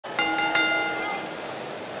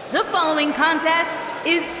The following contest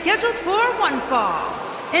is scheduled for one fall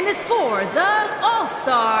and is for the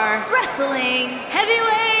All-Star Wrestling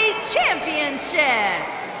Heavyweight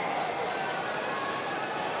Championship.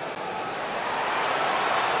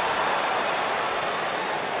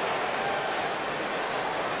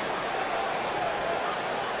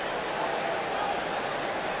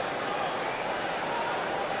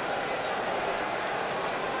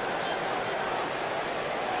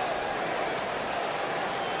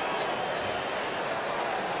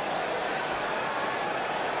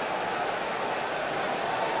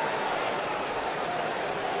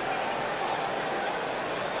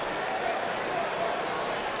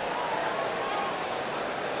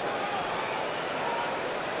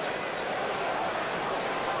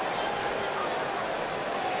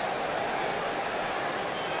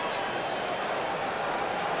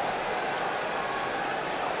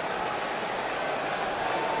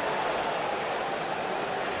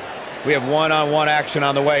 We have one-on-one action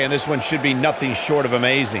on the way, and this one should be nothing short of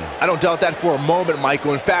amazing. I don't doubt that for a moment,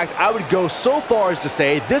 Michael. In fact, I would go so far as to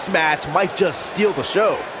say this match might just steal the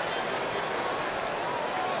show.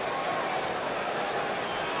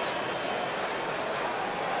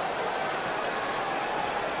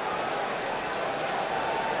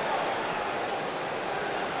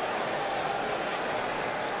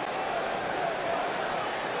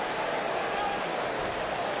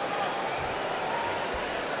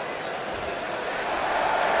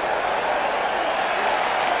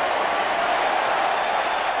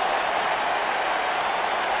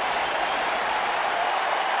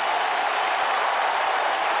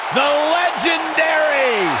 The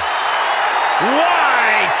legendary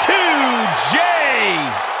Y2J.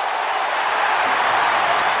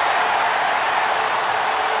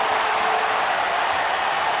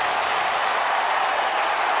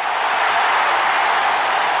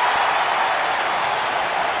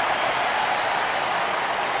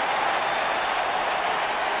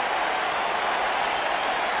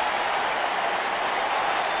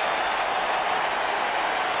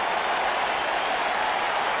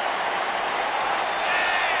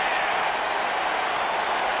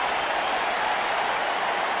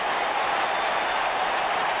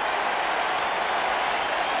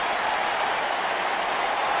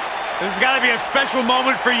 This has got to be a special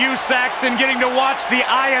moment for you, Saxton, getting to watch the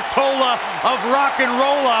Ayatollah of rock and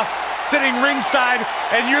rolla sitting ringside,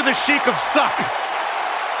 and you're the Sheik of Suck.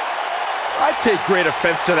 I take great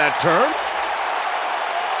offense to that term.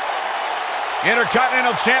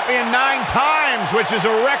 Intercontinental Champion 9 times, which is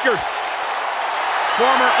a record.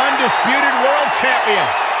 Former Undisputed World Champion.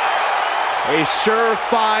 A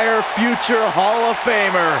surefire future Hall of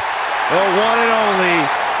Famer, the one and only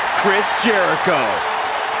Chris Jericho.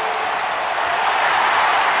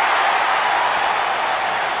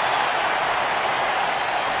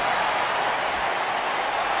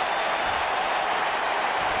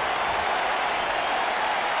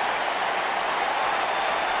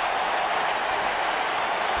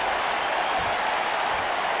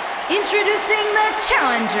 Introducing the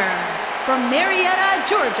challenger from Marietta,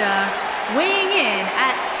 Georgia, weighing in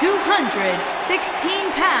at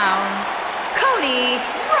 216 pounds, Cody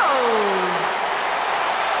Rhodes.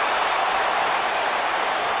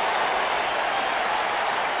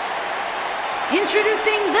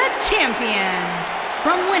 Introducing the champion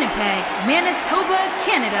from Winnipeg, Manitoba,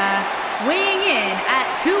 Canada, weighing in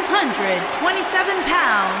at 227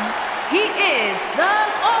 pounds, he is the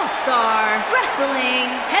All-Star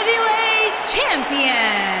Wrestling Heavyweight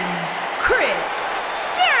Champion, Chris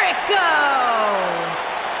Jericho.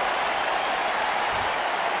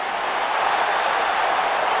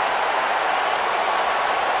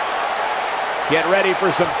 Get ready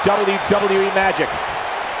for some WWE magic.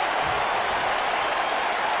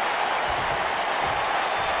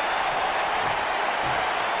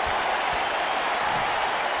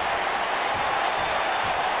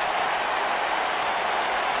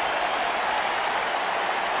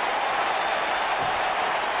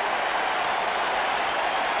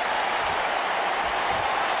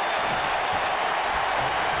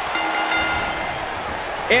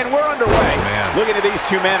 And we're underway. Man. Looking at these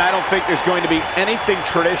two men, I don't think there's going to be anything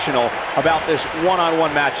traditional about this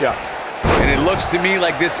one-on-one matchup. And it looks to me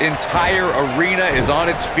like this entire arena is on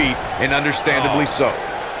its feet, and understandably so.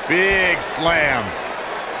 Big slam.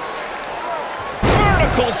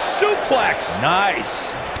 Vertical suplex.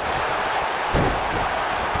 Nice.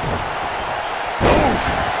 Oof.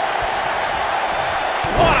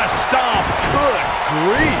 What a stomp. Good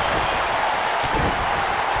grief.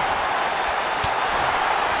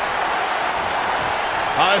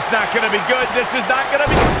 Oh, it's not going to be good. This is not going to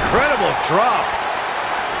be... Incredible drop.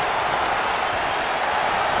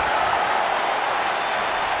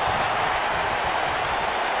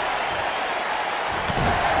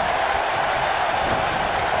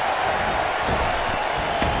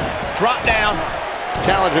 Drop down.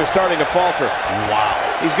 Challenger's starting to falter. Wow.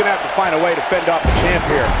 He's going to have to find a way to fend off the champ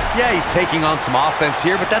here. Yeah, he's taking on some offense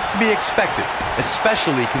here, but that's to be expected,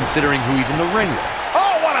 especially considering who he's in the ring with.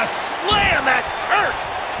 Oh, what a slam! That hurt!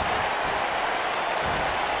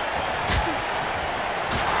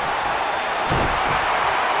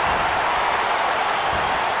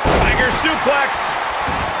 Tiger suplex.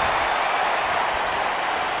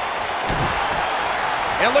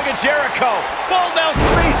 And look at Jericho. Full Nelson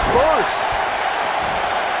face first.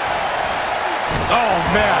 Oh,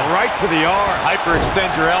 man, right to the arm.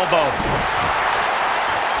 Hyperextend your elbow.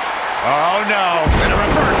 Oh, no. And a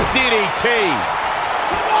reverse DDT.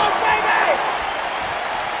 Come on, baby!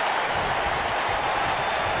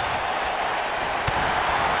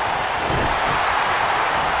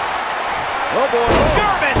 Oh, boy.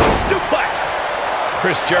 German suplex.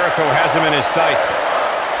 Chris Jericho has him in his sights.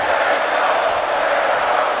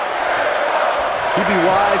 He'd be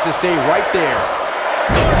wise to stay right there.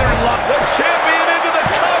 Northern Luck, the champion into the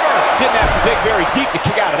cover. Didn't have to dig very deep to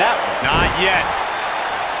kick out of that one. Not yet.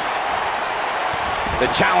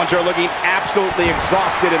 The challenger looking absolutely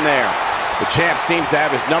exhausted in there. The champ seems to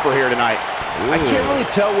have his number here tonight. I can't really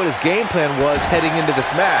tell what his game plan was heading into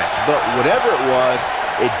this match, but whatever it was,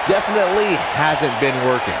 it definitely hasn't been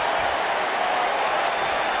working.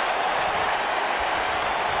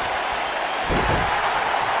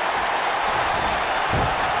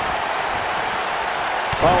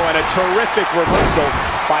 Oh, and a terrific reversal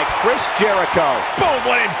by Chris Jericho. Boom,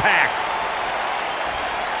 what impact.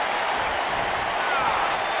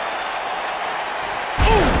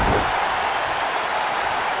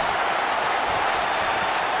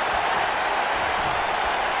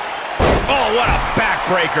 Oh, what a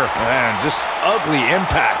backbreaker. Man, just ugly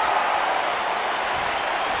impact.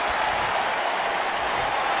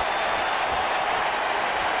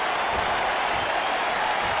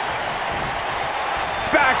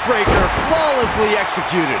 Backbreaker, flawlessly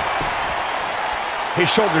executed. His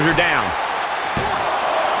shoulders are down.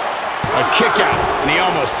 A kick out, and he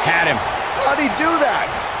almost had him. How'd he do that?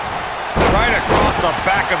 Right across the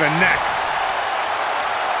back of the neck.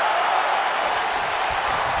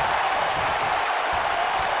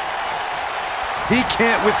 He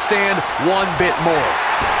can't withstand one bit more.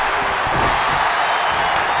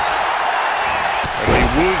 He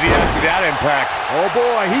woozy after that impact. Oh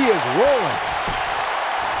boy, he is rolling.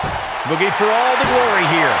 Looking for all the glory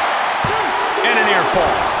here. And a near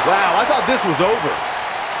fall. Wow, I thought this was over.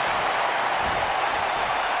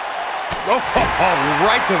 Oh,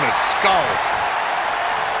 right to the skull.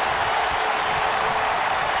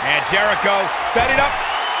 And Jericho set it up.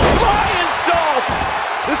 Lion salt.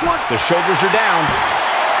 This one's... The shoulders are down.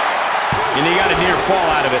 And he got a near fall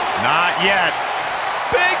out of it. Not yet.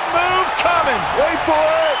 Big move coming. Wait for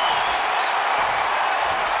it.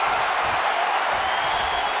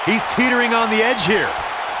 He's teetering on the edge here.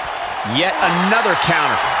 Yet another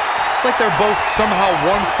counter. It's like they're both somehow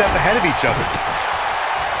one step ahead of each other.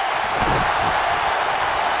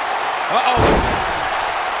 Uh-oh.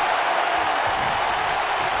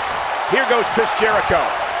 Here goes Chris Jericho.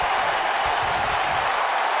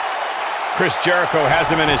 Chris Jericho has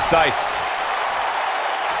him in his sights.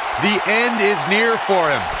 The end is near for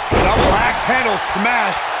him. Double axe handle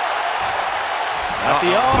smash. Oh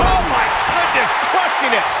my goodness,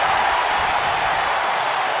 crushing it.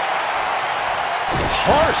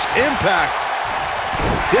 Harsh impact.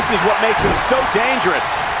 This is what makes him so dangerous.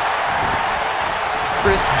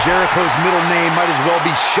 Chris Jericho's middle name might as well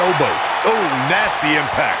be Showboat. Oh, nasty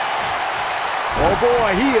impact. Oh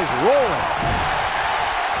boy, he is rolling.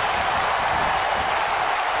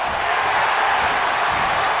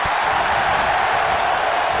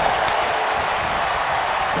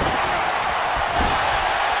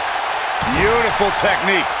 Beautiful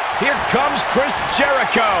technique. Here comes Chris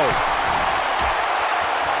Jericho.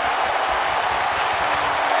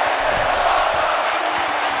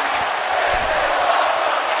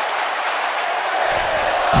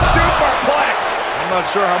 Superplex. I'm not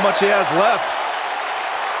sure how much he has left.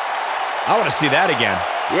 I want to see that again.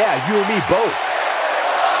 Yeah, you and me both.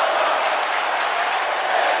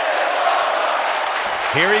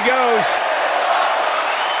 Here he goes.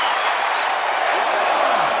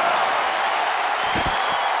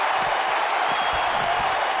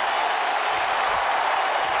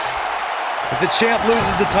 If the champ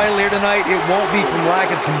loses the title here tonight, it won't be from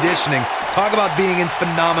lack of conditioning. Talk about being in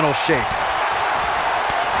phenomenal shape.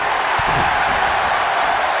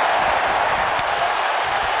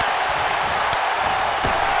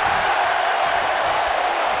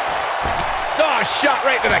 Oh, shot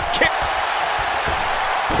right to the kick.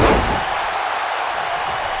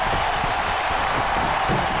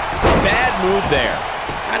 move there.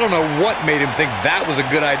 I don't know what made him think that was a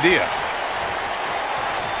good idea.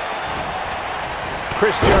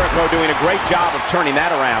 Chris Jericho doing a great job of turning that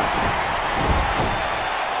around.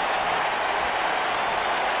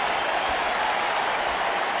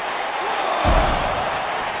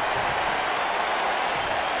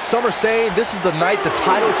 Some are saying this is the night the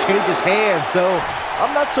title changes hands, though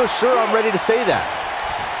I'm not so sure I'm ready to say that.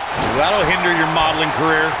 That'll hinder your modeling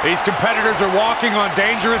career. These competitors are walking on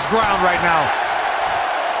dangerous ground right now.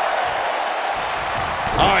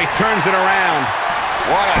 Oh, he turns it around.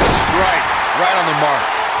 What a strike. Right on the mark.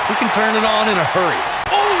 He can turn it on in a hurry.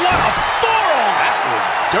 Oh, what a forearm! That was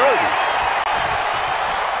dirty.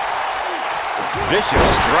 Vicious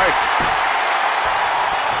strike.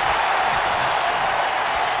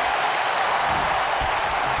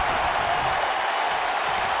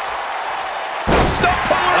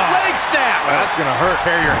 Leg snap! That's gonna hurt.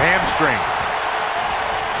 Tear your hamstring.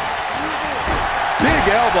 Big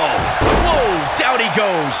elbow. Whoa, down he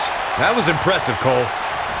goes. That was impressive, Cole.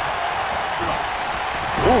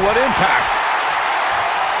 Ooh, what impact.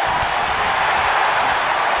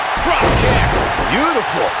 Drop kick.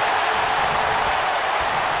 Beautiful.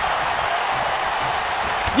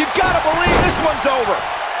 You gotta believe this one's over.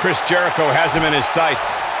 Chris Jericho has him in his sights.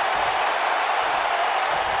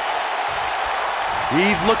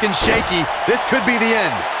 He's looking shaky. This could be the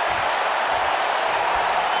end.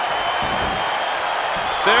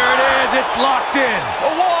 There it is. It's locked in.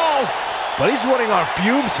 The walls! But he's running on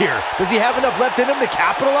fumes here. Does he have enough left in him to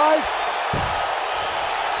capitalize?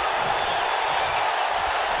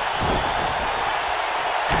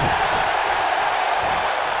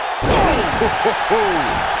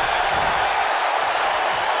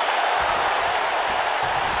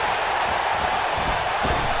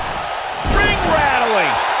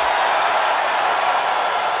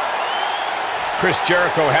 Chris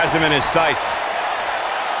Jericho has him in his sights.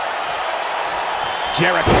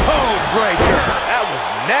 Jericho breaker. That was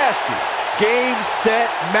nasty. Game, set,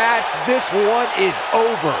 match. This one is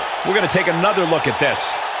over. We're going to take another look at this.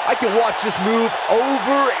 I can watch this move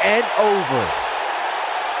over and over.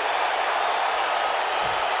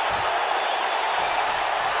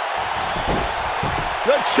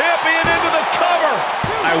 The champion into the cover.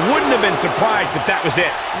 I wouldn't have been surprised if that was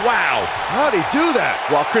it. Wow. How'd he do that?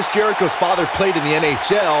 While Chris Jericho's father played in the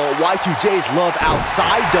NHL, Y2J's love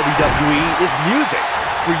outside WWE is music.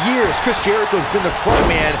 For years, Chris Jericho's been the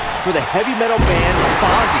frontman for the heavy metal band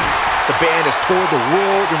Fozzy. The band has toured the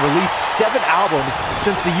world and released 7 albums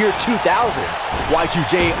since the year 2000.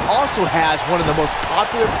 Y2J also has one of the most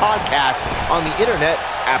popular podcasts on the internet,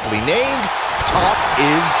 aptly named Talk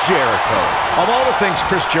is Jericho. Of all the things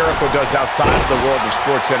Chris Jericho does outside of the world of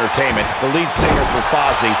sports entertainment, the lead singer for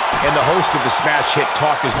Fozzy and the host of the smash hit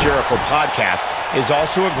Talk is Jericho podcast is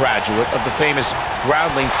also a graduate of the famous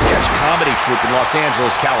Groundling sketch comedy troupe in Los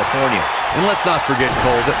Angeles, California. And let's not forget,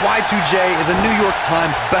 Cole, that Y2J is a New York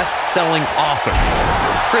Times best-selling author.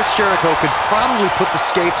 Chris Jericho could probably put the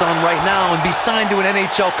skates on right now and be signed to an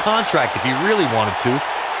NHL contract if he really wanted to.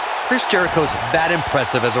 Chris Jericho's that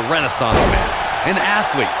impressive as a Renaissance man, an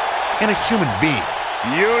athlete, and a human being.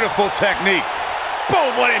 Beautiful technique.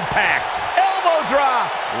 Boom, what impact. Elbow drop.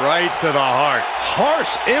 Right to the heart.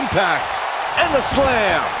 Harsh impact. And the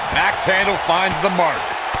slam. Axe handle finds the mark.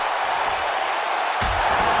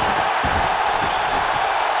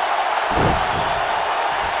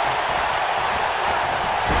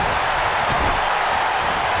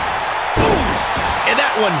 Boom. And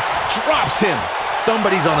that one drops him.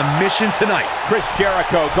 Somebody's on a mission tonight. Chris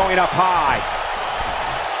Jericho going up high.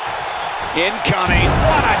 Incoming.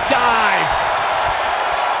 What a dive.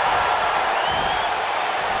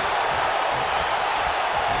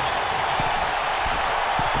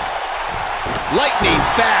 Lightning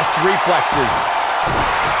fast reflexes.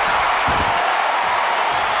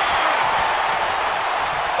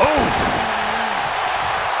 Oh.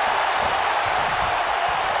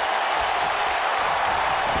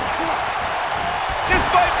 This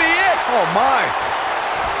might be it. Oh, my.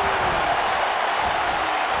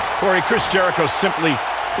 Corey, Chris Jericho simply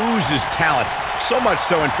oozes talent. So much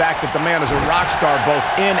so, in fact, that the man is a rock star both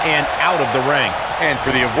in and out of the ring. And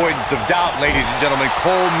for the avoidance of doubt, ladies and gentlemen,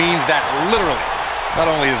 Cole means that literally. Not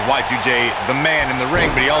only is Y2J the man in the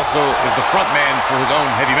ring, but he also is the front man for his own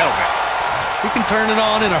heavy metal band. He can turn it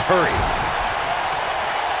on in a hurry.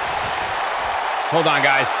 Hold on,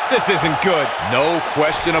 guys. This isn't good. No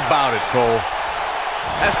question about it, Cole.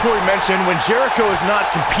 As Corey mentioned, when Jericho is not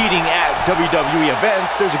competing at WWE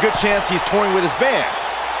events, there's a good chance he's touring with his band.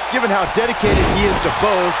 given how dedicated he is to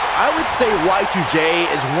both, I would say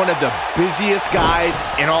Y2J is one of the busiest guys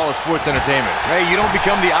in all of sports entertainment. Hey, you don't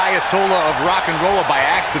become the Ayatollah of rock and roll by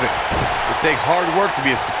accident. It takes hard work to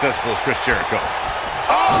be as successful as Chris Jericho.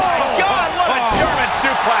 Oh my God, what a German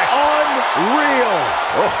suplex. Unreal.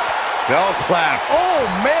 Oh, bell clap. Oh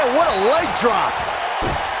man, what a leg drop.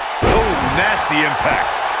 Oh, nasty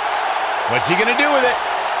impact. What's he gonna do with it?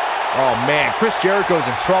 Oh man, Chris Jericho's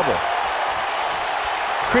in trouble.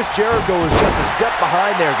 Chris Jericho is just a step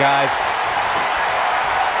behind there, guys.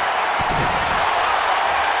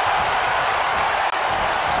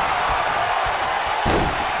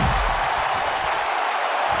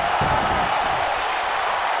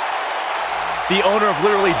 The owner of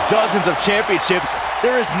literally dozens of championships,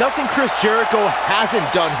 there is nothing Chris Jericho hasn't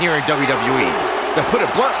done here in WWE. To put it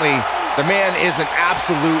bluntly, the man is an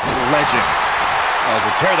absolute legend. Oh,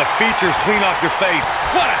 to tear the features clean off your face.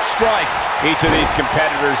 What a strike. Each of these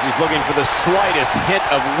competitors is looking for the slightest hint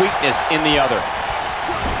of weakness in the other.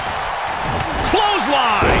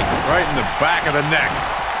 Clothesline! Right in the back of the neck.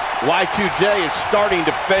 Y2J is starting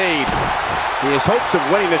to fade. His hopes of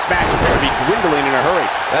winning this match appear to be dwindling in a hurry.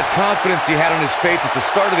 That confidence he had on his face at the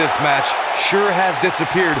start of this match sure has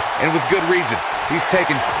disappeared, and with good reason. He's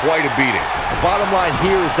taken quite a beating. The bottom line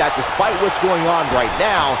here is that despite what's going on right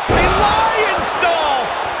now, A lion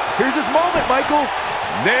salt! here's his moment, Michael.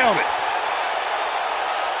 Nailed it.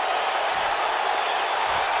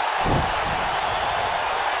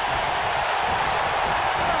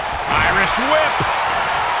 Irish whip.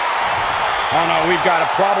 Oh no, we've got a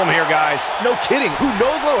problem here, guys. No kidding. Who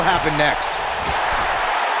knows what will happen next?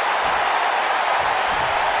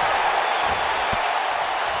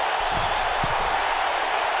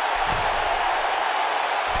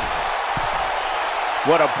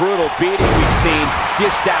 What a brutal beating we've seen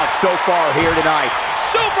dished out so far here tonight.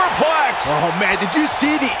 Superplex! Oh man, did you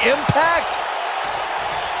see the impact?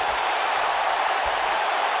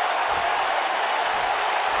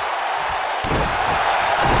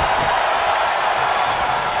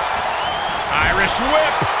 Irish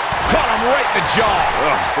whip. Caught him right in the jaw.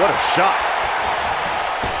 Ugh, what a shot.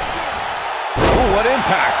 Oh, what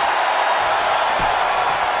impact.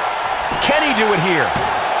 Can he do it here?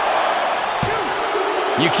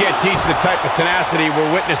 You can't teach the type of tenacity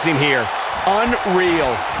we're witnessing here.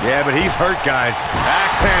 Unreal. Yeah, but he's hurt, guys.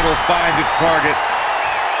 Axe handle finds its target.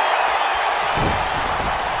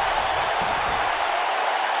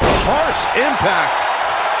 Harsh impact.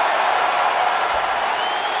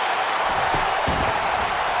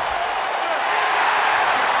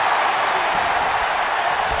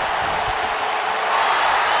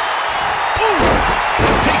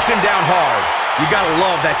 Ooh. Takes him down hard. You gotta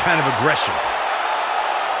love that kind of aggression.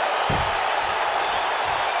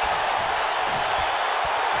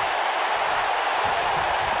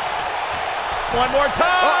 One more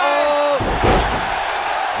time. Uh-oh.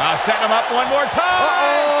 Now setting him up one more time.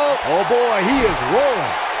 Uh-oh. Oh boy, he is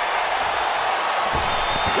rolling.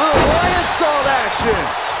 Little lion salt action.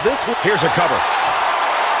 Here's a cover.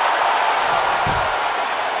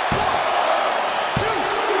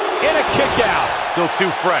 In a kick out. Still too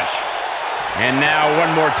fresh. And now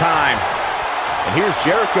one more time. And here's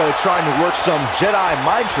Jericho trying to work some Jedi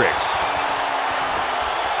mind tricks.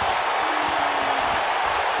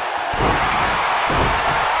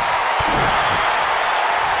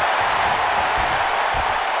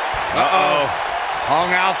 Uh-oh.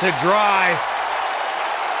 Hung out to dry.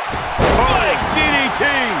 Big DDT.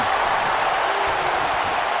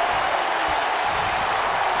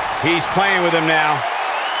 He's playing with him now.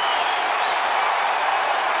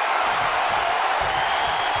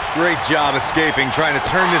 Great job escaping, trying to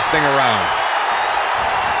turn this thing around.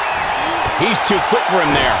 He's too quick for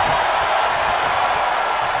him there.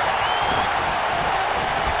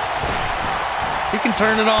 He can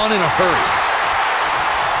turn it on in a hurry.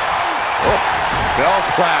 Oh, bell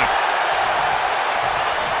clap.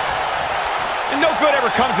 And no good ever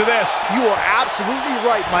comes of this. You are absolutely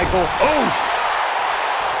right, Michael. Oof.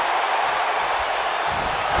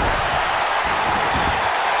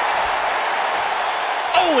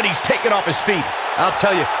 Oh, and he's taken off his feet. I'll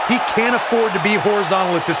tell you, he can't afford to be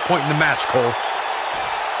horizontal at this point in the match, Cole.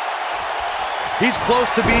 He's close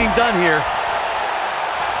to being done here.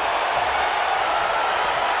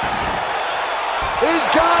 He's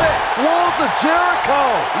got it. Walls of Jericho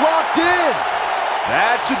locked in.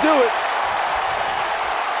 That should do it.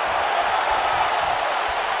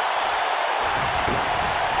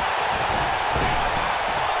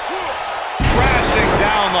 Crashing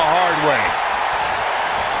down the hard way.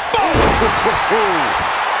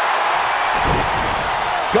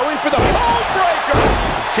 Going for the bone breaker.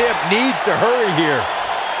 The champ needs to hurry here.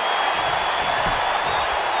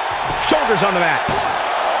 Shoulders on the mat.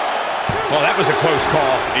 Well, that was a close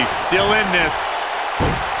call. He's still in this.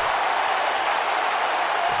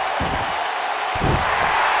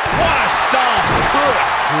 What a stomp. Good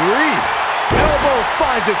grief. Elbow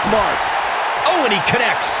finds its mark. Oh, and he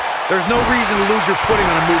connects. There's no reason to lose your footing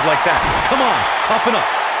on a move like that. Come on, toughen up.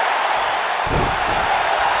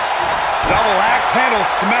 Double axe handle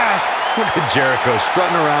smash. Look at Jericho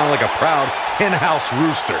strutting around like a proud in-house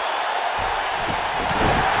rooster.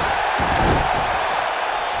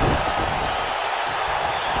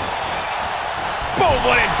 Boom,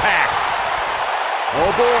 what impact.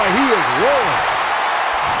 Oh boy, he is rolling.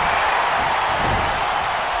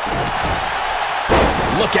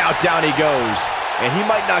 Look out, down he goes. And he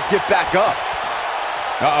might not get back up.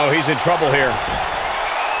 Uh-oh, he's in trouble here.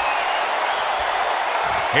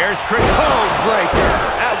 Here's Chris. Code breaker.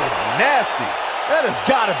 That was nasty. That has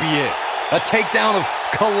got to be it. A takedown of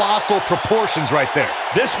colossal proportions right there.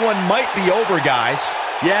 This one might be over, guys.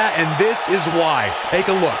 Yeah, and this is why. Take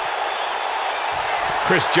a look.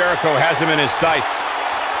 Chris Jericho has him in his sights.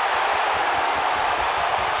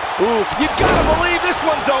 Ooh, you gotta believe this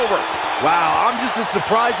one's over. Wow, I'm just as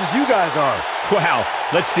surprised as you guys are. Wow,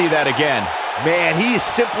 let's see that again. Man, he is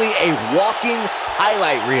simply a walking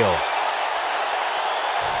highlight reel.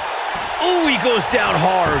 Ooh, he goes down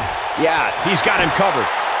hard. Yeah, He's got him covered.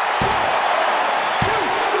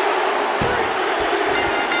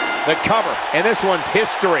 the cover, and this one's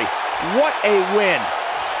history. What a win.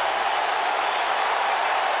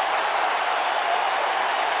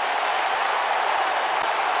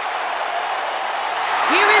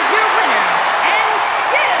 Here is your winner, and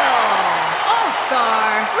still All-Star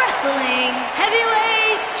Wrestling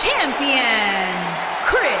Heavyweight Champion,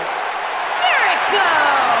 Chris Jericho.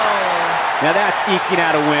 Now that's eking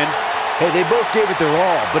out a win. Hey, they both gave it their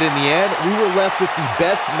all, but in the end, we were left with the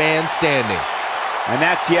best man standing. And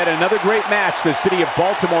that's yet another great match the city of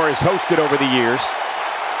Baltimore has hosted over the years.